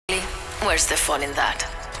Where's the fun in that?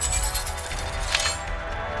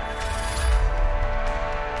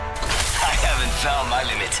 I haven't found my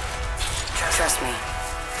limit. Trust me,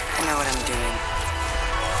 I know what I'm doing.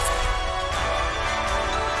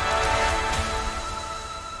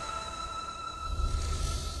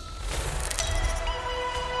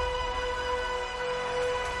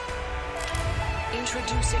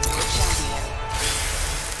 Introducing your champion.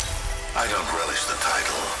 I don't relish the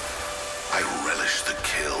title. I relish the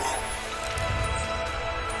kill.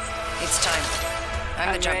 It's time.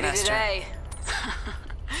 I'm the jump master. Today.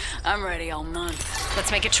 I'm ready all month.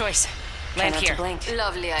 Let's make a choice. Land here. Blink.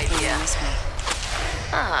 Lovely idea.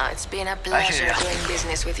 It's been a pleasure doing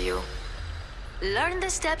business with you. Learn the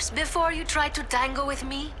steps before you try to tango with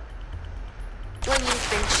me. When you've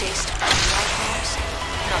been chased by nightmares,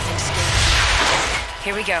 nothing scares.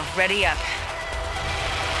 Here we go. Ready up.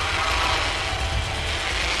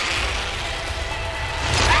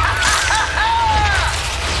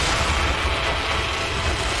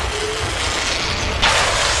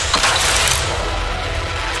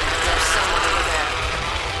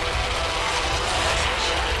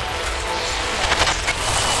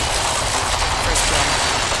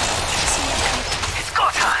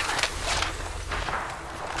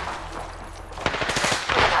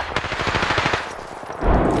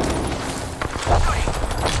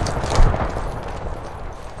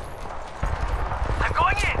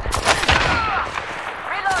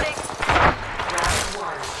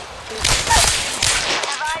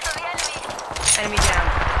 Enemy down.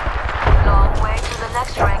 Long way to the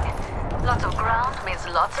next ring. Lots of ground means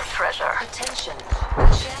lots of treasure. Attention. The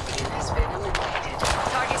champion has been eliminated.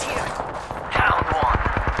 Target here. Round one.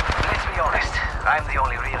 Let's be honest. I'm the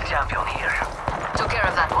only real champion here. Took care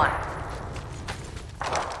of that one.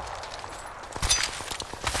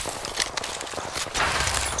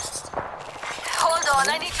 Hold on,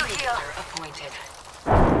 I need to heal. Appointed.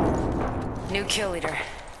 New kill leader.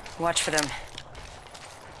 Watch for them.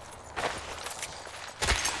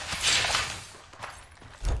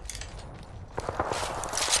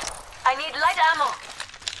 I need light ammo.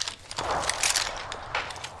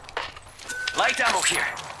 Light ammo here.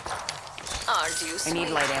 Aren't you sweet? I need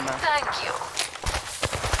light ammo. Thank you.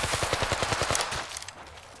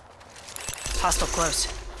 Hostile close.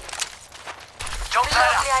 Jump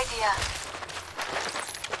that Lovely idea.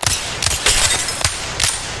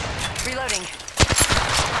 Reloading.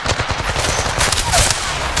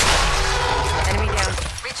 Enemy down.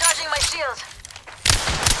 Recharging my shield.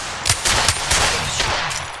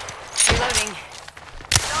 Reloading.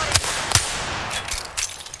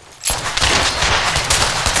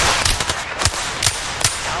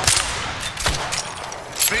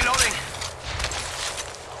 Reloading.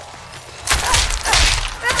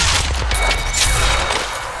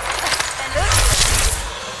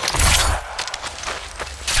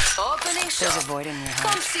 Opening There's shop. a void in your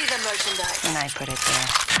Come heart, see the merchandise. and I put it there.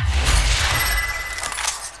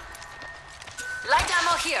 Light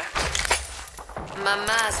ammo here.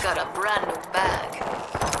 Mama's got a brand new bag.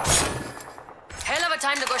 Hell of a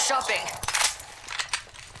time to go shopping.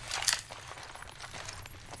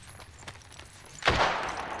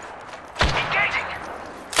 Engaging.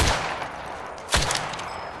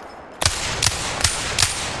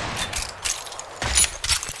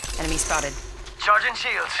 Enemy spotted. Charging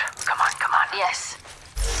shields. Come on, come on. Yes.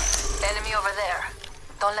 Enemy over there.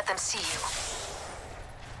 Don't let them see you.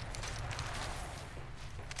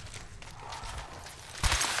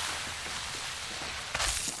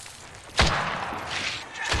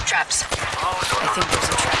 Traps. Oh, I think there's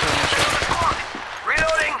a trap over here.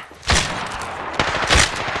 Reloading.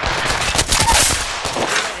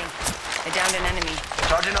 Reloading. I downed an enemy.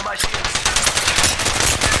 Charging on my shields.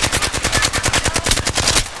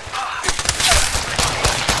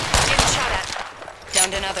 Getting shot at.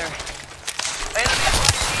 Downed another.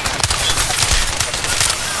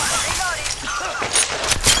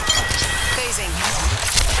 Phasing.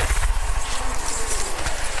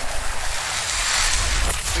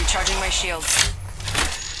 Recharging my shields.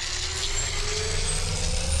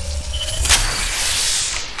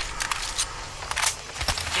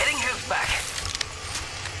 Getting health back.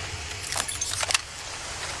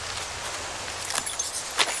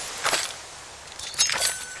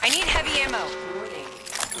 I need heavy ammo.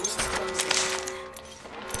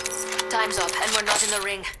 Time's up, and we're not in the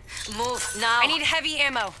ring. Move now. I need heavy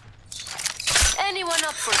ammo. Anyone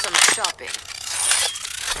up for some shopping?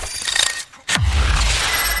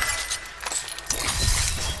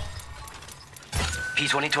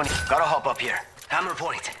 P2020. Gotta hop up here. Hammer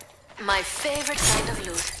point. My favorite kind of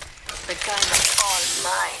loot. The kind that's all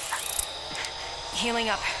mine. Healing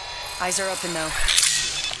up. Eyes are open though.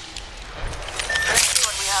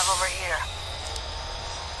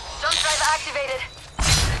 activated.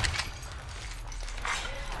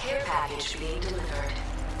 Care package being delivered.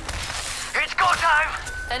 It's go time!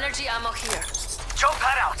 Energy ammo here. Jump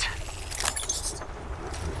pad out!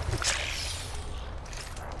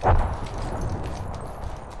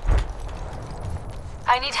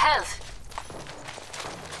 I need health.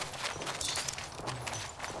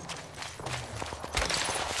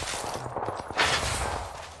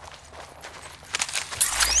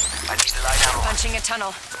 I need the light ammo. Punching a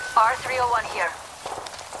tunnel. R301 here.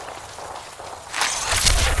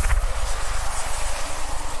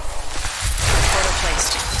 Portal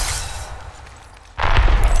placed.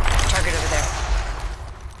 Target over there.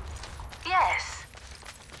 Yes.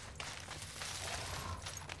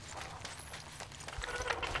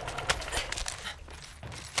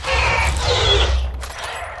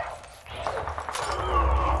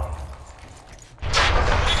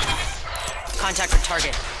 Contact with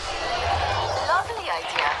target. Lovely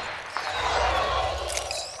idea.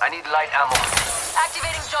 I need light ammo.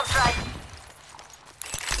 Activating jump drive.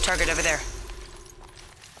 Target over there.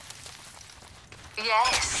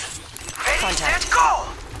 Yes. Ready, Contact. set, go!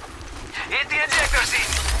 Hit the ejector seat.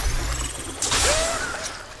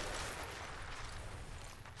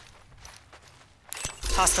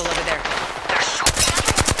 Hostile over there. They're shooting.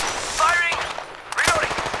 Firing!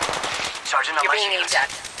 Reloading! Charging up my shields.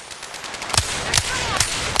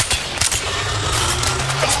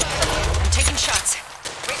 I'm taking shots.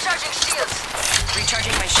 Recharging shields.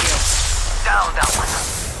 Recharging my shields. Down that one.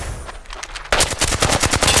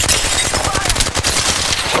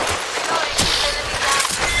 Reloading. Enemy down.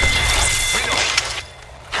 Reloading.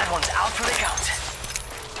 That one's out for the count.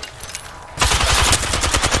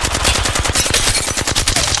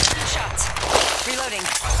 Shots. Reloading.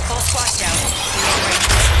 Full squad down. Remaining range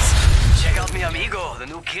missiles. Check out mi amigo, the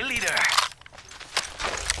new kill leader.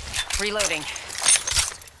 Reloading.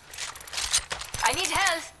 I need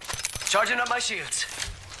health. Charging up my shields.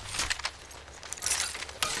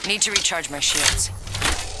 Need to recharge my shields.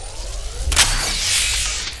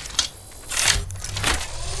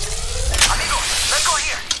 Amigo, let's go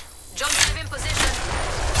here. Jump drive in position.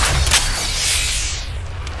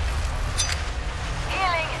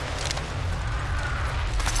 Healing.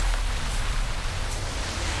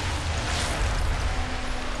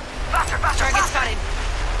 Faster, faster, Target faster. spotted.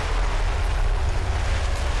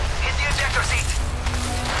 Hit the ejector seat.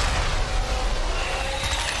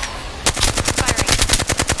 Firing.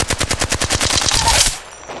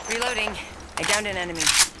 Reloading. I downed an enemy.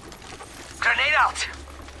 Grenade out.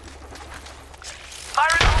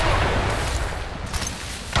 Fire in the hole.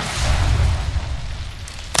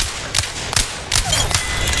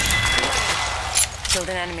 Killed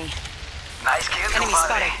an enemy. Nice kill, Enemy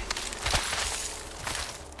compadre. spotted.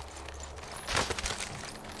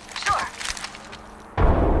 Sure.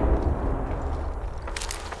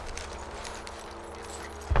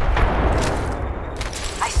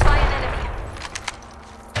 I spy an enemy.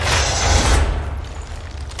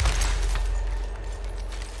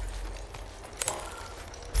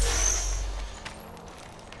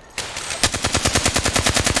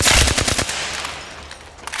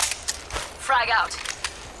 Frag out.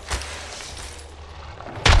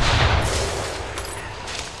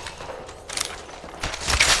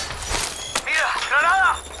 Mira,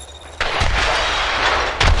 granada.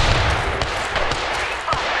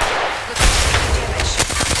 Damage.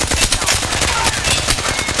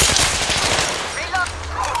 Reload.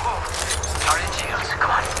 Charging shields.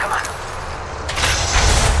 Come on, come on.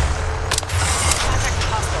 Contact with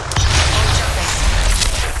hostile. Only jumping.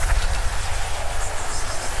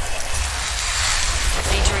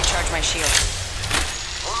 Need to recharge my shield.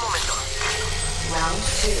 Un momento. Round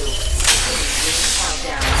 2.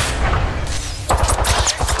 Countdown.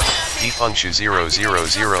 Defunction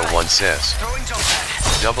 0001 says. Throwing jump pad.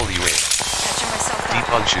 W8. Catching myself up.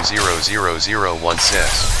 Defunction 0001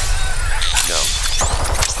 says. No.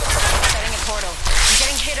 Setting a portal. I'm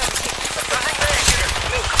getting hit over here. Pressing the exit.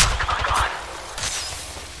 Come on, come on.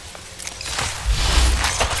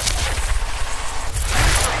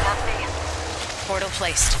 That's me. Portal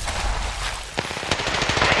placed.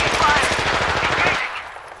 Taking fire. Engaging.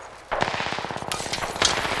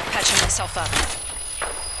 Patching myself up.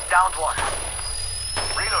 Downed one.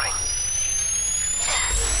 Reloading.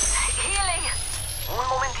 Healing. Un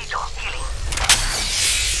momentito. Healing.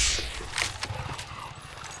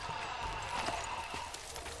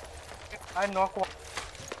 I knock one.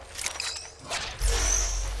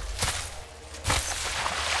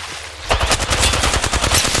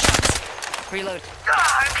 Reload.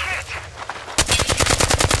 Ah, I'm hit.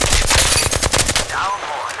 Down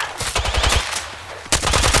one.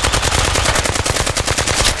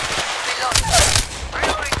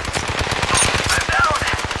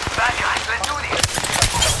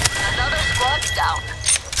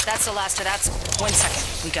 last of that. 1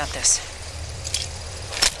 second. We got this.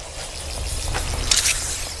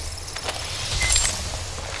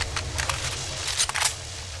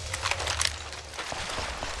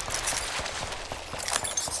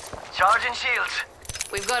 Charging shields.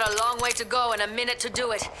 We've got a long way to go and a minute to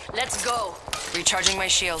do it. Let's go. Recharging my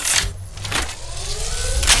shields.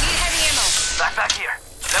 I need heavy ammo. Backpack here.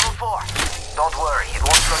 Level 4. Don't worry, it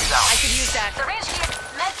won't slow you down. I could use that. Syringe here.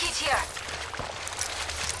 Medkit here.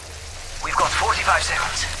 We've got 45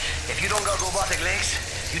 seconds. If you don't got robotic legs,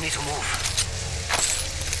 you need to move.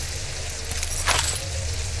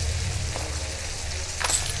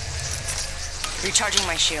 Recharging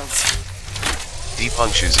my shields.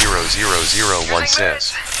 Defunction 0001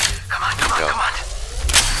 says. Come on, come on, Go. come on.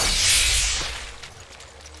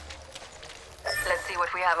 Let's see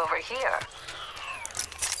what we have over here.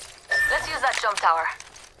 Let's use that jump tower.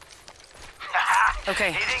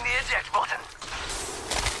 Okay. Hitting the eject button.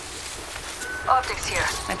 Optics here.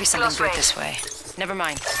 Might be something Close good range. this way. Never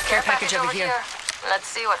mind. Care package over here. Let's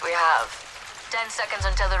see what we have. 10 seconds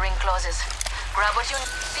until the ring closes. Grab what you need.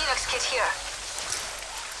 Phoenix kit here.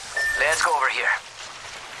 Let's go over here.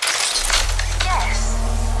 Yes.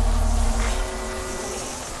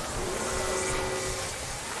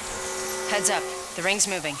 Heads up. The ring's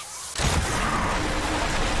moving.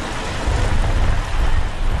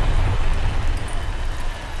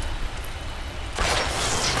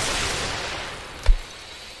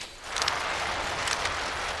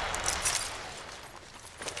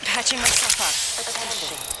 Patching myself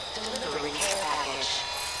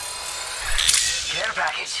Care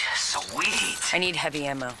package. Sweet. up. I need heavy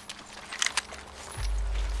ammo.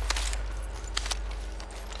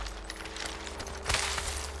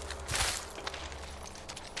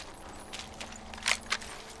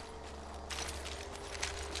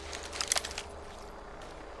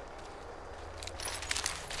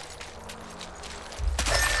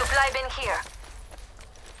 Supply bin here.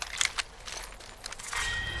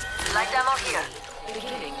 Light ammo here.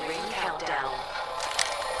 Beginning ring countdown.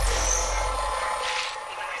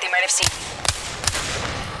 They might have seen.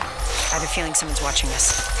 I have a feeling someone's watching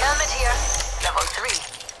us. Helmet here. Level 3.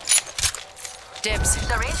 Dibs.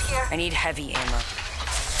 Syringe here. I need heavy ammo.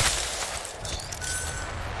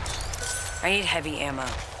 I need heavy ammo.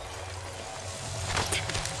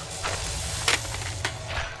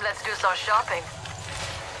 Let's do some shopping.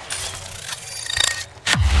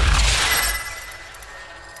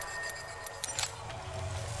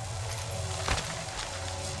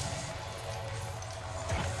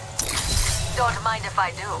 Don't mind if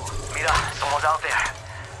I do. Mira, someone's out there.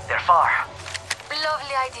 They're far.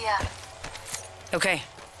 Lovely idea. Okay.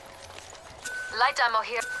 Light ammo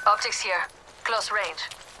here. Optics here. Close range.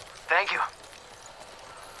 Thank you.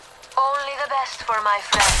 Only the best for my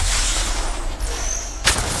friends.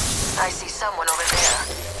 I see someone over there.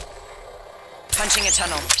 Punching a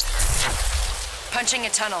tunnel. Punching a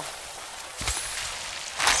tunnel.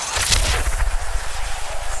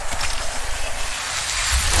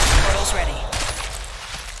 Portal's ready.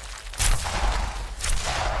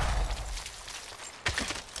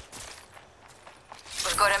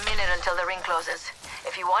 We've got a minute until the ring closes.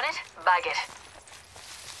 If you want it, bag it.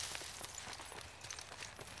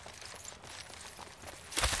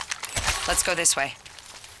 Let's go this way.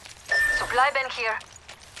 Supply bin here.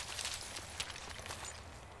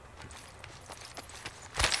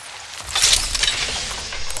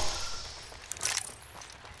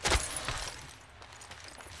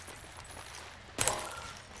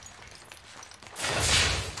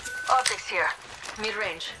 Optics here.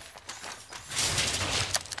 Mid-range.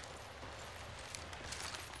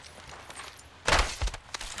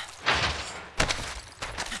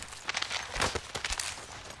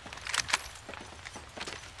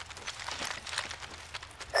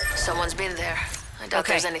 Someone's been there. I doubt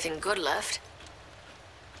Okay. there's anything good left.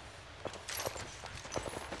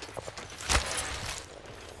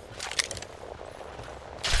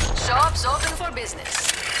 Shop's open for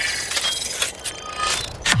business.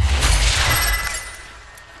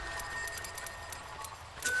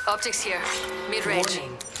 Optics here. Mid-range.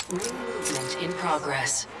 Warning. Ring movement in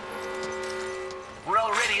progress. We're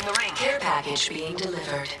already in the ring. Care package being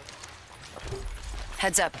delivered.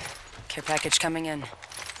 Heads up. Care package coming in.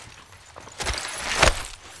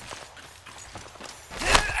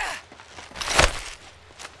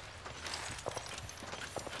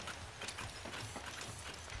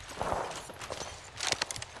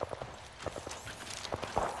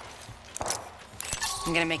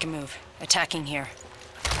 I'm gonna make a move. Attacking here.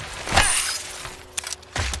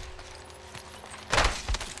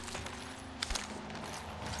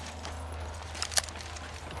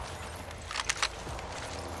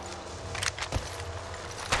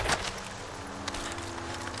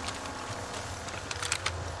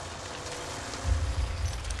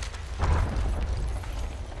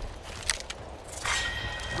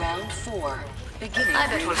 4. Beginning. I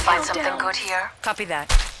bet we'll find something good here. Copy that.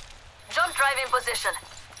 Jump drive in position.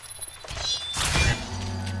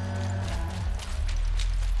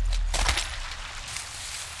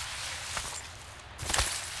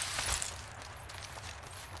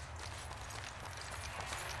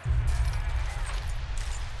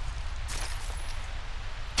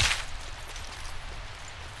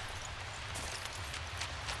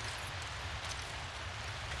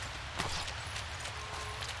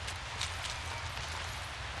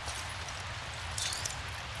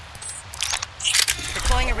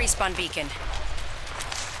 Deploying a respawn beacon.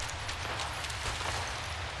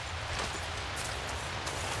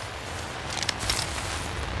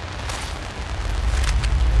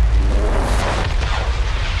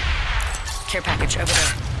 Care package over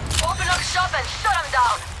there. Open up shop and shut them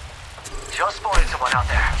down. Just spotted someone out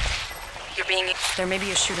there. You're being... There may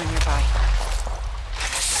be a shooter nearby.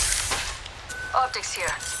 Optics here.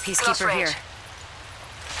 Peacekeeper Close here. range.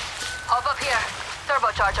 Hop up here.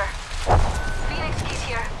 Turbocharger. Phoenix keys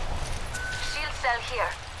here. Shield cell here.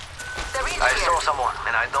 There is I here. saw someone,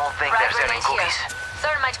 and I don't think Frag they're selling grenade here. cookies.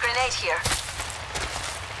 Thermite grenade here.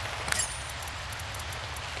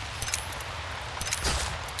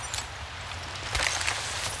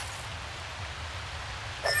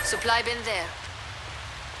 Supply bin there.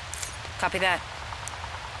 Copy that.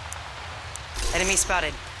 Enemy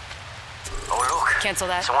spotted. Oh, look. Cancel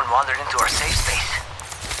that. Someone wandered into our safe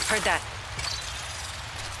space. Heard that.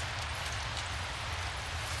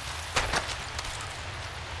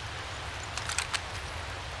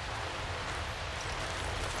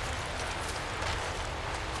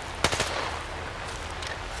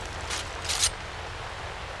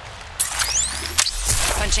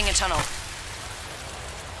 Punching a tunnel.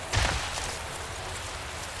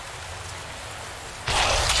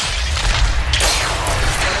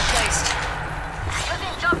 Photo placed.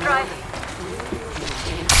 Using jump drive.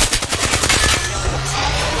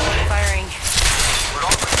 Firing.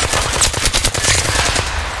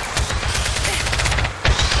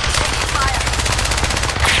 Fire.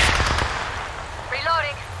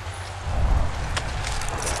 Reloading.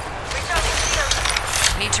 Recharging shield.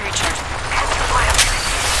 Need to recharge.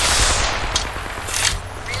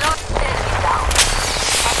 Reload. Enemy down.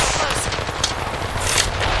 Hostile close.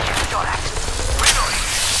 Got it. Reloading.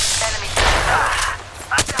 Enemy down.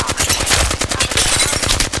 I'm down.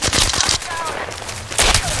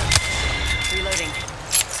 Reloading.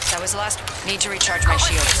 That was the last. Need to recharge my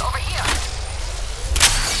shields. Over here.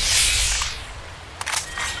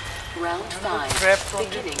 Round 5.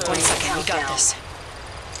 Beginning. 1 second, we got countdown. this.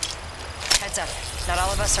 Heads up. Not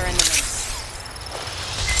all of us are in the ring.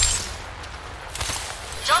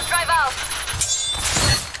 Jump drive out.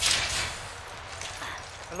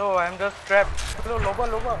 Hello, I'm just trapped. Hello,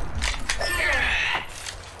 Loba.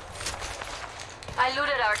 I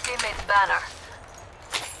looted our teammate's banner.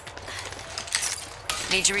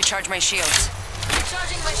 Need to recharge my shields.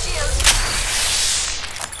 Recharging my shields.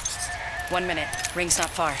 1 minute. Ring's not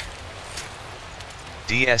far.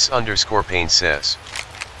 DS_Pain says.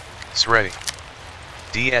 Sready.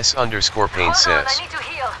 DS_Pain Hold on, says. I need to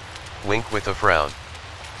heal. Wink with a frown.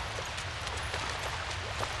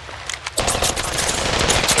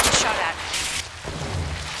 Getting shot at.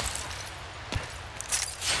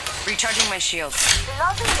 Recharging my shields.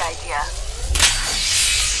 Lovely idea.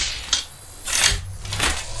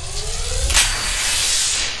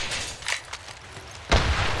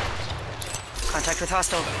 Contact with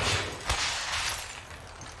hostile.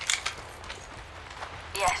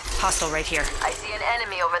 Yes, Hostile right here. I see an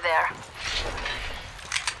enemy over there. Shooting.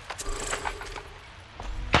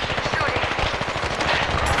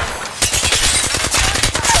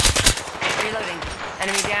 Reloading.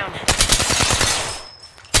 Enemy down.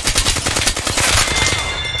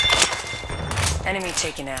 Enemy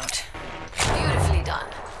taken out. Beautifully done.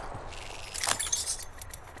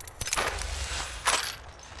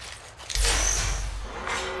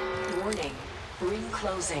 Warning. Ring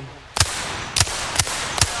closing.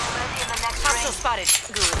 Already in the next Hostile ring. spotted.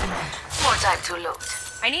 Good. More time to loot.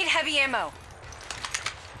 I need heavy ammo.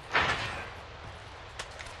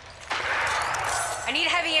 I need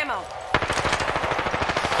heavy ammo.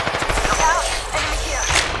 Look out! Enemy here.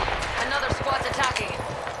 Another squad's attacking.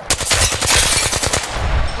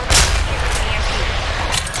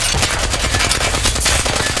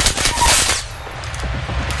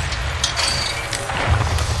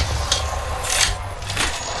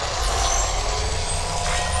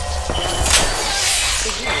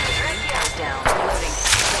 Countdown. Reloading.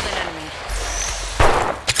 Killed an enemy.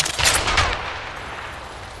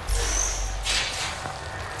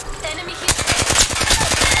 Enemy here.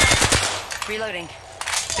 Reloading.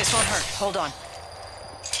 This won't hurt. Hold on.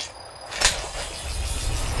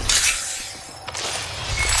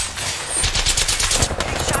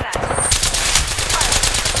 Shot at.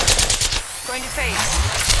 Going to phase.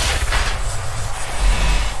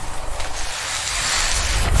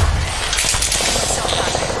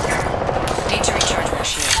 Need to recharge my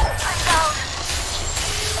shield. I'm down.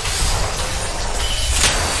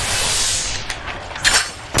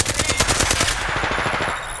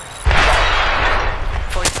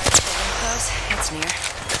 It's near.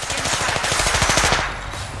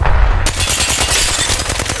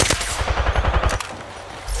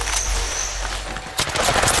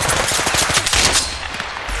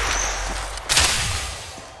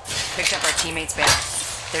 Picked up our teammate's back.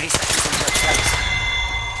 30 seconds until close.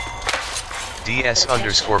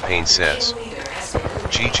 DS_Pain says,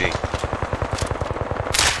 GG.